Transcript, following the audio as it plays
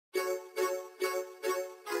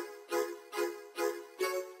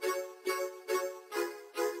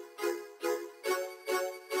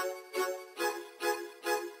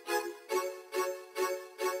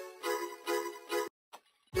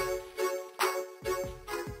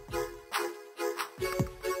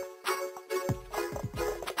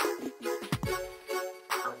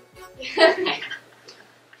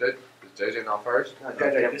Is JJ not first? No,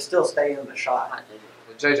 JJ, just still stay in the shot.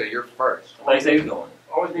 JJ, you're first. Place who's going.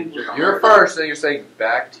 You're first, and you're saying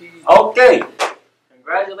back to you. Okay.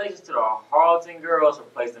 Congratulations to the Harleton girls for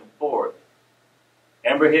placing 4th.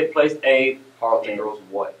 Amber hit placed 8th. Harleton girls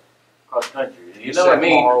what? Cross country. You know what I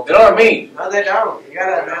mean? You know what I mean? No, they don't. You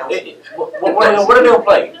gotta know. What are they gonna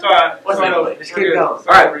play? It's alright. What's they gonna play? Just keep going.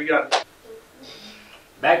 Alright, you got it.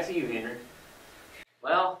 Back to you, Henry.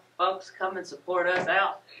 Well, folks, come and support us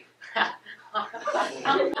out. Why'd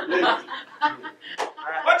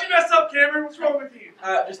you mess up, Cameron? What's wrong with you?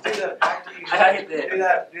 Just do the back to you. I hit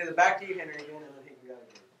that. Do the back to you, Henry, again, and then he can go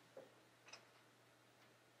again.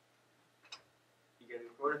 You got it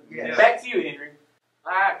recorded? Yeah. Back to you, Henry.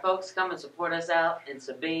 Alright, folks, come and support us out in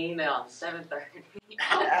Sabine on 7:30.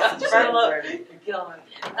 After Turn look. 7:30. You're killing me.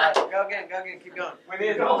 Alright, go again, keep going. We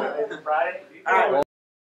need to go Friday. Alright.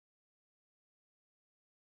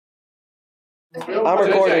 I'm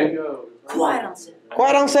recording. Quiet on set.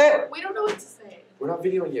 Quiet on set? We don't know what to say. We're not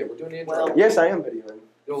videoing yet. We're doing the intro. Yes, I am videoing.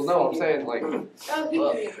 Well, no, I'm saying like. Oh, he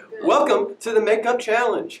did it. Good. Welcome to the makeup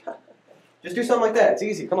challenge. Just do something like that. It's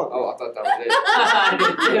easy. Come on. Oh, I thought that was it. I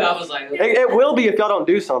did too. I was like, It will be if y'all don't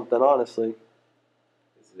do something, honestly.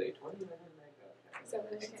 This is a 20-minute makeup. 7,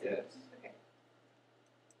 okay. Yes. Okay.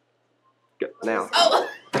 Go. Now. Oh!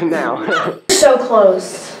 Now. So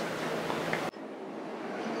close.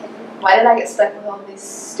 Why did I get stuck with all these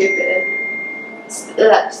stupid...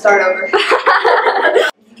 start over. Look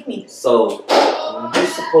at me. So, you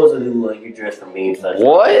supposedly look like you dressed for me.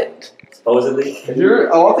 What? Supposedly?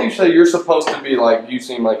 I want you to say you're supposed to be like, you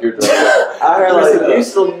seem like you're dressed. I heard like you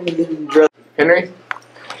still dress. Henry?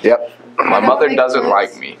 Yep. My mother doesn't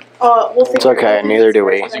like me. We'll It's okay, neither do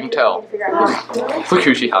we. As you can tell. Look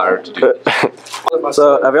who she hired to do it.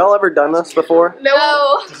 So, have y'all ever done this before?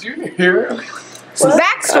 No. Did you hear it?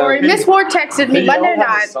 Backstory, Miss Ward texted me Monday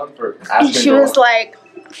night. She was like,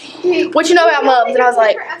 what you know about mums? And I was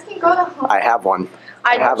like, I have one.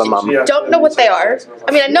 I have a mom. don't know what they are.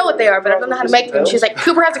 I mean, I know what they are, but I don't know how to make them. She's like,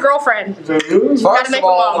 Cooper has a girlfriend. How to make a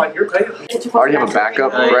mom. I already have a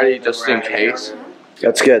backup ready just in case.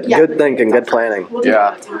 That's good. Yeah. Good thinking. Good planning.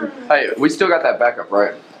 Yeah. Hey, we still got that backup,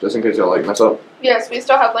 right? Just in case y'all like mess up. Yes, we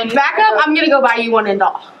still have like... Backup, I'm going to go buy you one in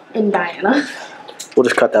Diana. We'll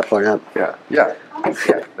just cut that part out. Yeah. Yeah.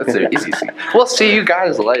 Yeah. That's it. Easy. We'll see you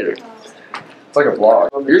guys later. It's like a vlog.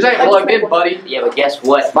 Yours ain't plugged in, buddy. yeah, but guess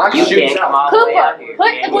what? My You shoots can't come all the way out Cooper, here.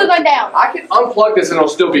 put the blue gun down. I can unplug this and it'll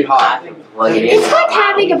still be hot. Plug it It's in. like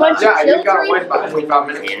having a bunch of Yeah, you gotta children. wait about 25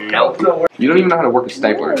 minutes. Nope. You don't even know how to work a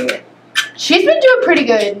stapler. She's been doing pretty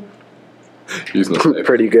good. Using a stapler.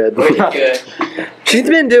 Pretty good. Good. She's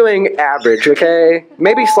been doing average, okay?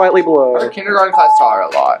 Maybe slightly Our below. kindergarten class taught her a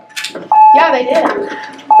lot. Yeah, they did.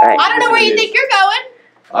 Hey, I don't know where you think you're going.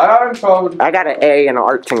 I'm told. I got an A in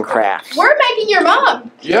arts and crafts. We're making your mom.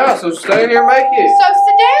 Yeah, so stay in here and make it. So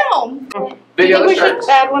sit down. Video we should shirts.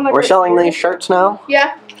 add one like We're this? selling these shirts now.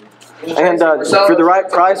 Yeah. And for the right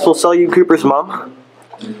price, we'll sell you Cooper's mom.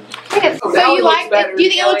 So you like it? Do you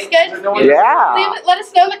think it looks good? Yeah. Let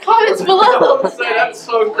us know in the comments below. That's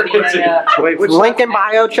so crazy. Wait, link in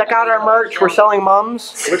bio. Check out our merch. We're selling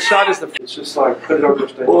mums. Which side is the... It's just like, put it over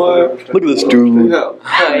stage. Look at this dude. Yeah. Oh,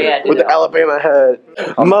 yeah, With the Alabama head.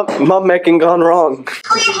 Mum making gone wrong.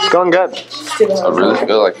 It's going good. I really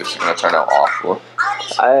feel like this is gonna turn out awful.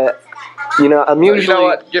 I'm usually. You know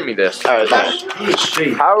what? Give me this. Alright, thanks.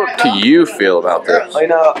 How do you feel about this?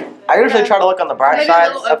 I usually try to look on the bright Maybe a side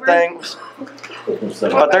little of over. things,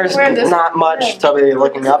 but there's not much to be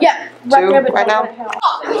looking up Yeah. to right now.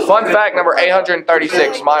 Fun fact number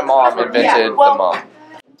 836: my mom invented the mum.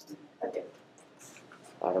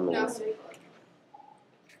 I don't know.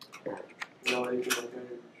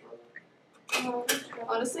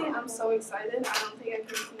 Honestly, I'm so excited. I don't think I can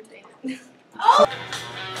contain it.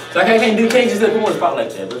 So I can't do things just come on the spot like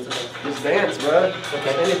that. Just dance, bro.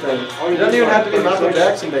 Anything. It doesn't even have to be Michael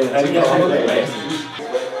Jackson dance. You can dance.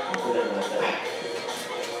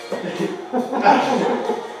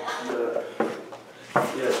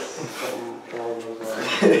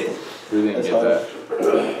 We didn't get that.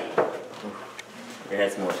 It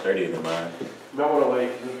has more sturdy than mine. You might want to wait,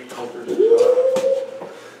 Mr. Coulter's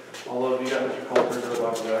although if you got Mr. Coulter's or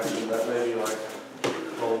Michael Jackson, that may be like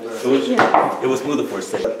hold there. It was smoother for a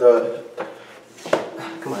second.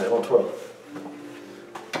 Come on, it won't twirl.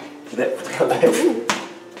 Put it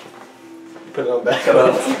on back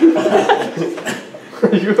up.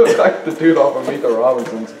 You look like the dude off of Meet the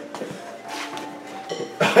Robinsons.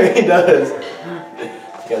 He does.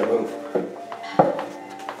 You gotta move.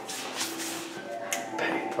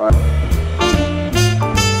 Alright.